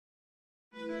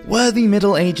Were the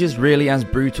Middle Ages really as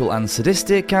brutal and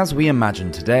sadistic as we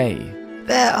imagine today?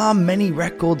 There are many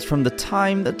records from the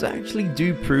time that actually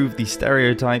do prove the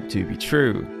stereotype to be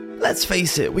true. Let's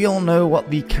face it, we all know what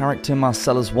the character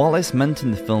Marsellus Wallace meant in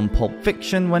the film Pulp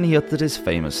Fiction when he uttered his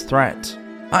famous threat: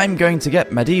 "I'm going to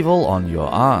get medieval on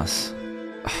your ass."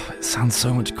 It sounds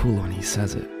so much cooler when he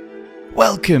says it.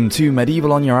 Welcome to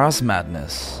Medieval on Your Ass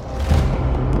Madness.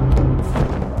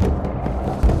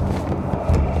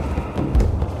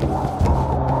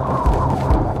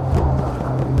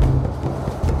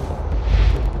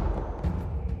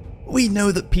 We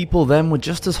know that people then were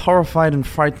just as horrified and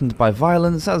frightened by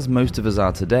violence as most of us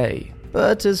are today.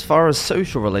 But as far as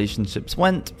social relationships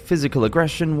went, physical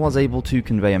aggression was able to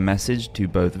convey a message to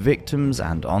both victims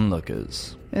and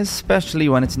onlookers, especially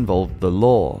when it involved the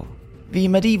law. The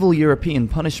medieval European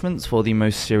punishments for the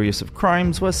most serious of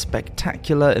crimes were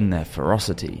spectacular in their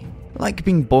ferocity, like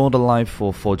being boiled alive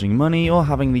for forging money or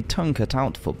having the tongue cut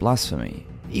out for blasphemy.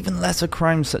 Even lesser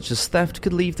crimes such as theft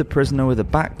could leave the prisoner with a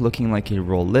back looking like a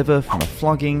raw liver from a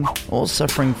flogging, or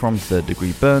suffering from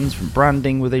third-degree burns from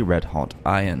branding with a red-hot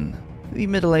iron. The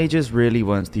Middle Ages really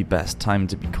weren't the best time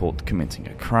to be caught committing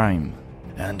a crime,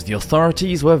 and the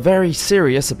authorities were very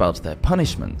serious about their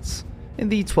punishments. In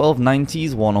the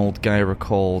 1290s, one old guy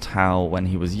recalled how, when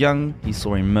he was young, he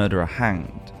saw a murderer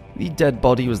hanged. The dead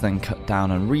body was then cut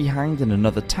down and rehanged in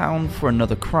another town for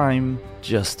another crime,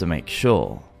 just to make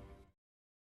sure.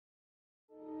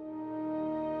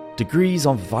 Degrees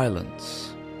of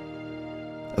violence.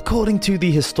 According to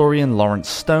the historian Lawrence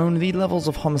Stone, the levels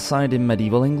of homicide in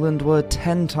medieval England were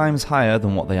 10 times higher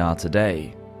than what they are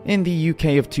today. In the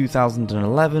UK of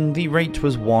 2011, the rate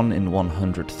was 1 in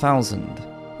 100,000.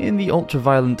 In the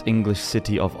ultra-violent English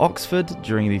city of Oxford,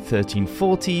 during the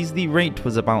 1340s, the rate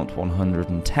was about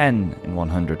 110 in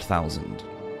 100,000.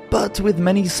 But with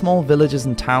many small villages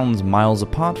and towns miles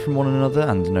apart from one another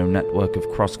and no network of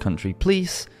cross-country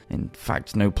police, in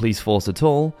fact no police force at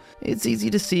all, it's easy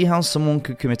to see how someone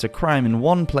could commit a crime in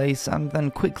one place and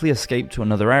then quickly escape to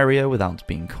another area without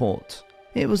being caught.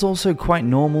 It was also quite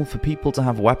normal for people to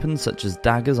have weapons such as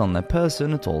daggers on their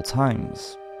person at all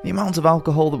times. The amount of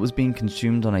alcohol that was being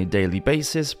consumed on a daily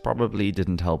basis probably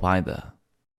didn't help either.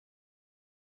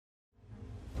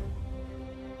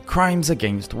 Crimes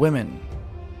against women.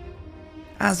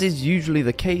 As is usually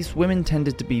the case, women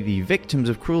tended to be the victims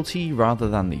of cruelty rather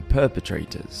than the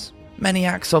perpetrators. Many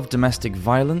acts of domestic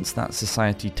violence that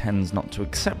society tends not to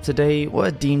accept today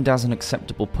were deemed as an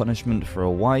acceptable punishment for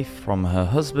a wife from her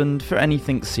husband for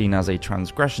anything seen as a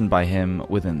transgression by him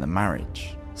within the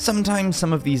marriage. Sometimes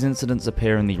some of these incidents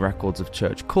appear in the records of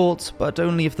church courts, but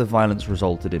only if the violence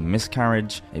resulted in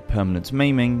miscarriage, a permanent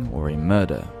maiming, or a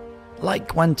murder.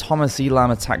 Like when Thomas Elam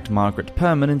attacked Margaret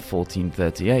Perman in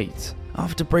 1438.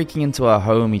 After breaking into her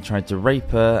home, he tried to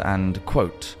rape her and,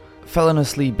 quote,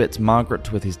 feloniously bit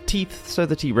Margaret with his teeth so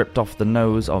that he ripped off the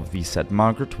nose of the said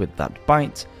Margaret with that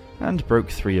bite and broke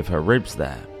 3 of her ribs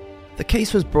there. The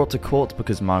case was brought to court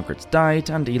because Margaret died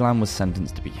and Elam was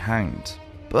sentenced to be hanged.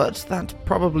 But that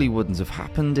probably wouldn't have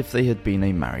happened if they had been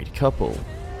a married couple.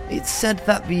 It's said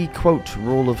that the, quote,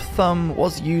 rule of thumb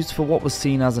was used for what was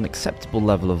seen as an acceptable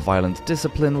level of violent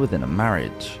discipline within a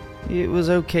marriage. It was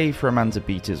okay for a man to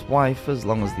beat his wife as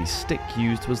long as the stick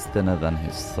used was thinner than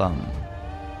his thumb.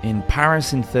 In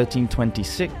Paris in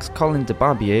 1326, Colin de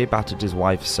Barbier battered his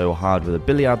wife so hard with a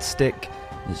billiard stick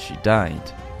that she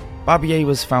died. Barbier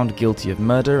was found guilty of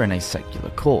murder in a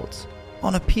secular court.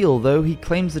 On appeal, though, he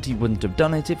claims that he wouldn't have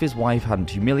done it if his wife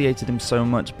hadn't humiliated him so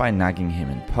much by nagging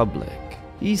him in public.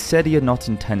 He said he had not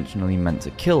intentionally meant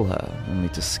to kill her, only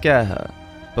to scare her,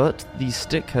 but the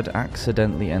stick had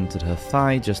accidentally entered her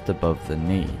thigh just above the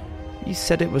knee. He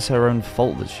said it was her own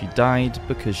fault that she died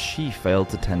because she failed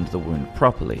to tend the wound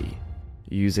properly.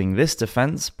 Using this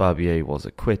defense, Barbier was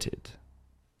acquitted.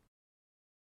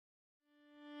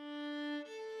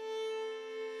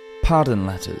 Pardon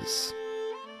letters.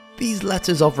 These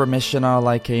letters of remission are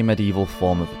like a medieval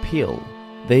form of appeal.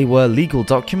 They were legal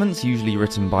documents usually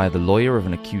written by the lawyer of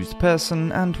an accused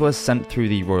person and were sent through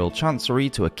the royal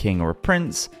chancery to a king or a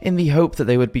prince in the hope that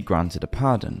they would be granted a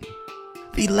pardon.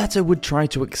 The letter would try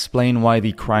to explain why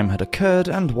the crime had occurred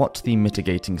and what the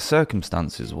mitigating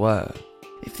circumstances were.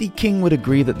 If the king would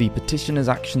agree that the petitioner's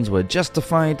actions were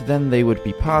justified, then they would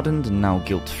be pardoned, and now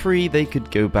guilt-free they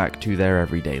could go back to their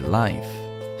everyday life.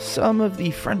 Some of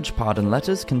the French pardon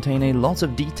letters contain a lot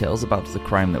of details about the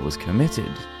crime that was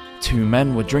committed. 2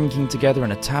 men were drinking together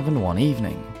in a tavern one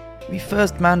evening. The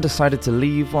first man decided to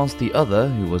leave whilst the other,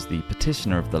 who was the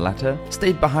petitioner of the letter,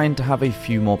 stayed behind to have a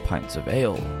few more pints of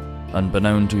ale.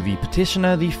 Unbeknown to the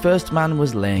petitioner, the first man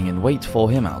was laying in wait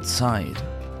for him outside.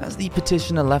 As the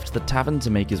petitioner left the tavern to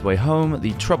make his way home,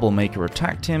 the troublemaker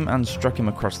attacked him and struck him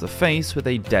across the face with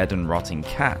a dead and rotting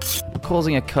cat,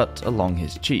 causing a cut along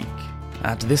his cheek.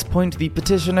 At this point, the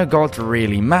petitioner got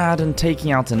really mad and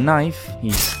taking out a knife, he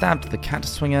stabbed the cat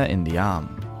swinger in the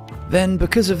arm. Then,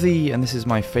 because of the, and this is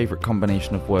my favourite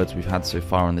combination of words we've had so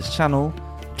far on this channel,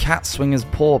 cat swinger's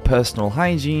poor personal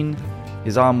hygiene,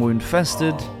 his arm wound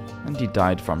festered, and he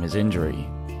died from his injury.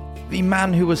 The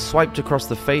man who was swiped across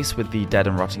the face with the dead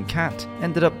and rotting cat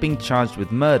ended up being charged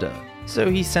with murder, so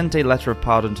he sent a letter of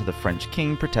pardon to the French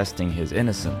king protesting his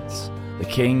innocence. The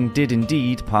king did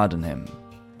indeed pardon him.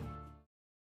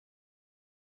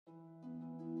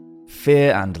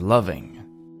 Fear and loving.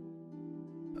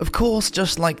 Of course,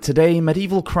 just like today,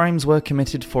 medieval crimes were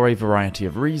committed for a variety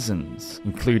of reasons,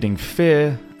 including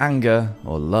fear, anger,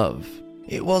 or love.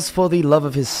 It was for the love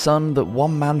of his son that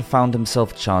one man found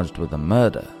himself charged with a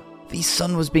murder. The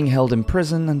son was being held in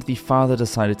prison and the father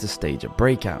decided to stage a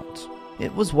breakout.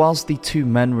 It was whilst the two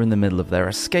men were in the middle of their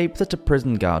escape that a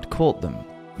prison guard caught them.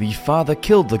 The father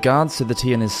killed the guard so that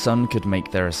he and his son could make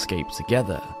their escape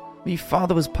together. The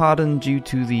father was pardoned due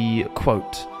to the,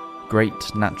 quote,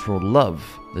 great natural love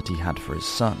that he had for his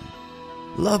son.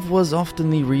 Love was often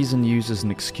the reason used as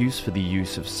an excuse for the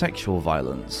use of sexual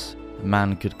violence. A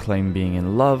man could claim being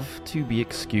in love to be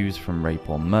excused from rape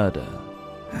or murder.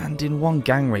 And in one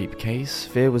gang rape case,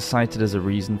 fear was cited as a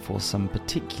reason for some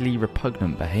particularly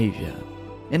repugnant behaviour.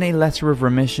 In a letter of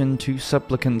remission, 2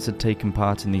 supplicants had taken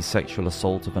part in the sexual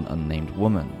assault of an unnamed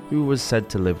woman, who was said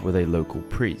to live with a local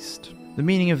priest. The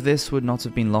meaning of this would not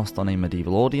have been lost on a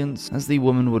medieval audience, as the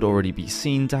woman would already be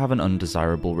seen to have an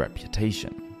undesirable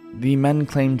reputation. The men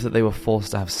claimed that they were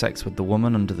forced to have sex with the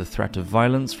woman under the threat of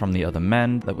violence from the other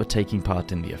men that were taking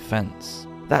part in the offence.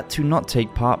 That to not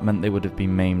take part meant they would have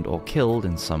been maimed or killed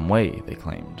in some way, they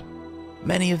claimed.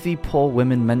 Many of the poor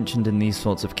women mentioned in these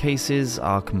sorts of cases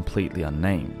are completely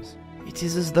unnamed. It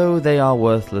is as though they are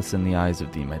worthless in the eyes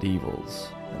of the medievals,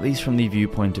 at least from the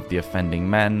viewpoint of the offending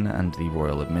men and the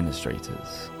royal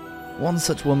administrators. One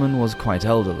such woman was quite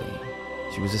elderly.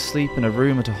 She was asleep in a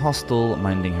room at a hostel,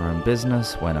 minding her own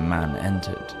business, when a man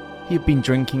entered. He had been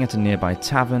drinking at a nearby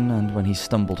tavern, and when he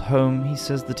stumbled home, he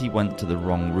says that he went to the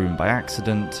wrong room by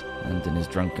accident, and in his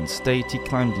drunken state he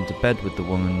climbed into bed with the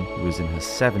woman, who was in her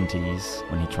 70s,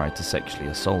 when he tried to sexually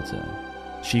assault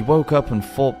her. She woke up and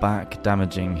fought back,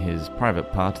 damaging his private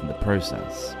part in the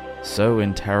process. So,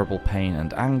 in terrible pain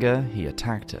and anger, he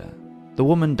attacked her. The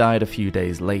woman died a few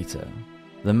days later.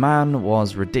 The man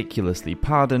was ridiculously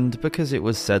pardoned because it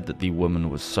was said that the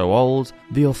woman was so old,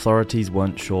 the authorities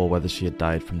weren't sure whether she had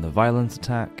died from the violent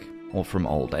attack or from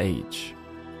old age.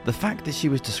 The fact that she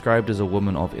was described as a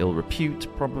woman of ill repute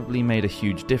probably made a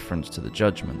huge difference to the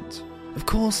judgment. Of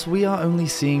course, we are only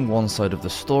seeing one side of the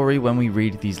story when we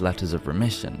read these letters of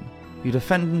remission. The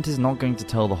defendant is not going to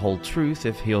tell the whole truth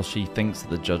if he or she thinks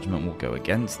that the judgment will go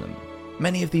against them.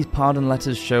 Many of these pardon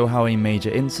letters show how a major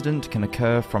incident can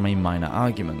occur from a minor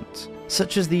argument,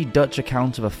 such as the Dutch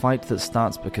account of a fight that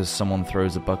starts because someone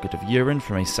throws a bucket of urine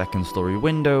from a second-story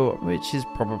window, which is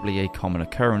probably a common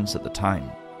occurrence at the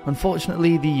time.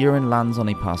 Unfortunately, the urine lands on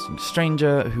a passing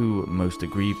stranger who, most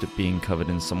aggrieved at being covered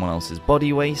in someone else's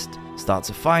body waste, starts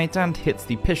a fight and hits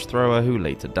the pish thrower who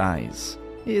later dies.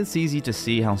 It's easy to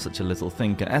see how such a little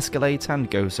thing can escalate and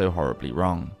go so horribly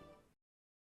wrong.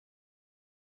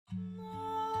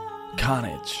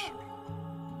 Carnage.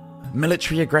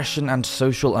 Military aggression and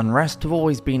social unrest have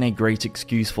always been a great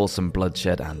excuse for some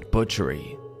bloodshed and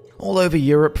butchery. All over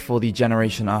Europe for the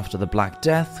generation after the Black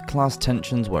Death, class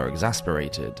tensions were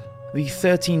exasperated. The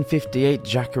 1358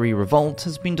 Jacquerie Revolt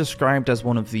has been described as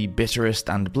one of the bitterest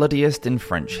and bloodiest in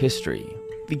French history.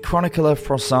 The chronicler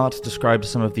Froissart described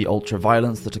some of the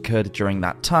ultra-violence that occurred during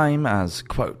that time as,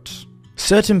 quote,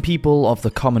 certain people of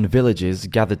the common villages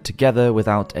gathered together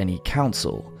without any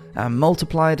counsel, and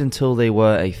multiplied until they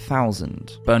were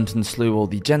 1,000, burnt and slew all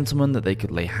the gentlemen that they could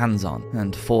lay hands on,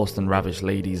 and forced and ravished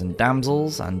ladies and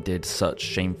damsels, and did such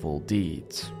shameful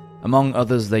deeds. Among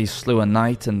others they slew a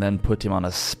knight, and then put him on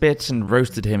a spit, and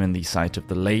roasted him in the sight of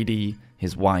the lady,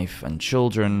 his wife, and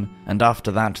children, and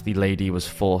after that the lady was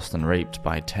forced and raped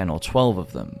by 10 or 12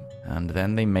 of them, and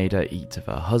then they made her eat of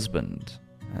her husband,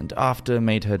 and after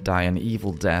made her die an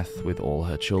evil death with all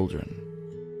her children.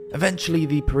 Eventually,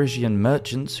 the Parisian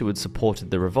merchants who had supported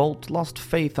the revolt lost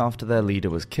faith after their leader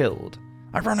was killed.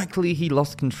 Ironically, he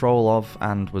lost control of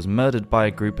and was murdered by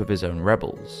a group of his own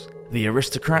rebels. The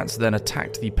aristocrats then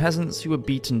attacked the peasants who were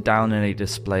beaten down in a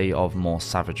display of more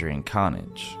savagery and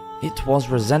carnage. It was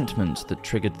resentment that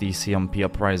triggered the Ciompi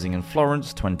uprising in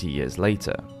Florence 20 years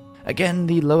later. Again,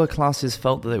 the lower classes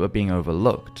felt that they were being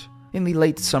overlooked. In the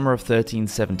late summer of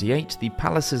 1378, the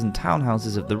palaces and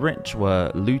townhouses of the rich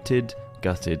were looted,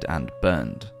 gutted, and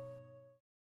burned.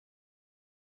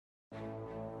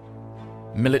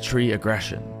 Military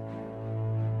aggression.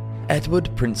 Edward,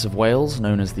 Prince of Wales,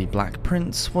 known as the Black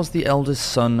Prince, was the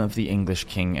eldest son of the English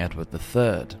King Edward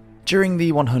III. During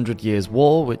the 100 Years'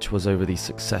 War, which was over the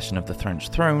succession of the French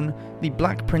throne, the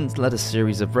Black Prince led a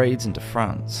series of raids into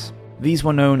France. These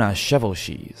were known as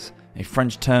chevauchées, a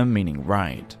French term meaning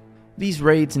ride. These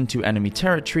raids into enemy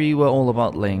territory were all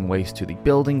about laying waste to the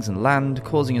buildings and land,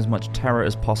 causing as much terror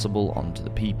as possible onto the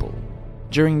people.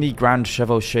 During the Grand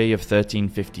Chevauchée of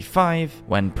 1355,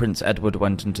 when Prince Edward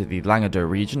went into the Languedoc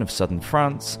region of southern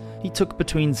France, he took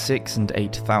between 6,000 and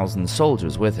 8,000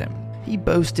 soldiers with him. He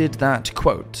boasted that,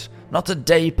 quote, "Not a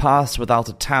day passed without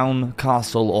a town,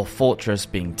 castle, or fortress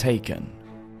being taken."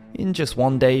 In just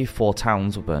one day, 4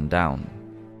 towns were burned down.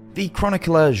 The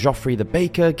chronicler Geoffrey the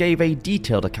Baker gave a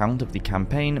detailed account of the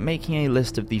campaign, making a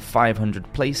list of the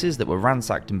 500 places that were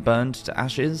ransacked and burned to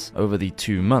ashes over the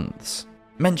 2 months,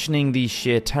 mentioning the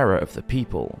sheer terror of the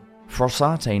people.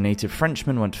 Froissart, a native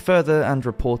Frenchman, went further and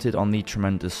reported on the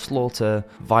tremendous slaughter,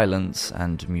 violence,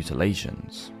 and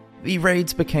mutilations. The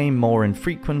raids became more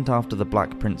infrequent after the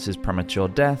Black Prince's premature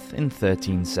death in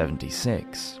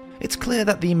 1376. It's clear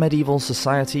that the medieval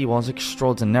society was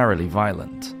extraordinarily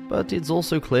violent, but it's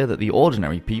also clear that the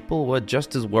ordinary people were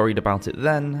just as worried about it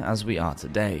then as we are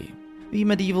today. The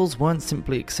medievals weren't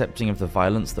simply accepting of the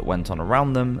violence that went on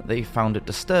around them, they found it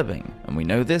disturbing, and we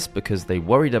know this because they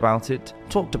worried about it,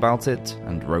 talked about it,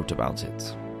 and wrote about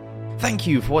it. Thank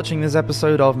you for watching this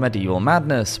episode of Medieval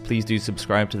Madness. Please do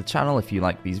subscribe to the channel if you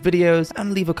like these videos,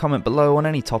 and leave a comment below on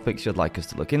any topics you'd like us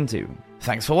to look into.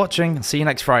 Thanks for watching, see you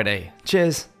next Friday.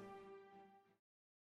 Cheers!